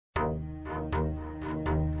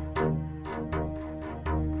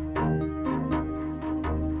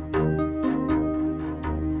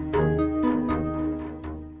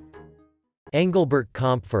Engelbert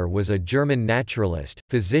Kaempfer was a German naturalist,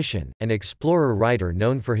 physician, and explorer-writer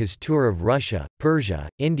known for his tour of Russia, Persia,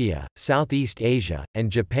 India, Southeast Asia,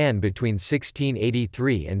 and Japan between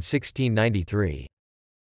 1683 and 1693.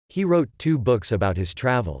 He wrote 2 books about his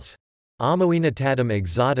travels. Amoenitatum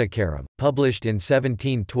exoticarum, published in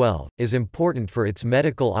 1712, is important for its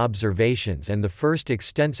medical observations and the first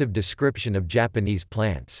extensive description of Japanese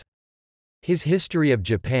plants. His History of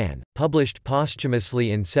Japan, published posthumously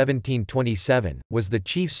in 1727, was the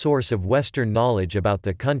chief source of Western knowledge about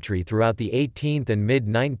the country throughout the 18th and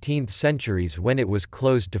mid-19th centuries when it was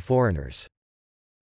closed to foreigners.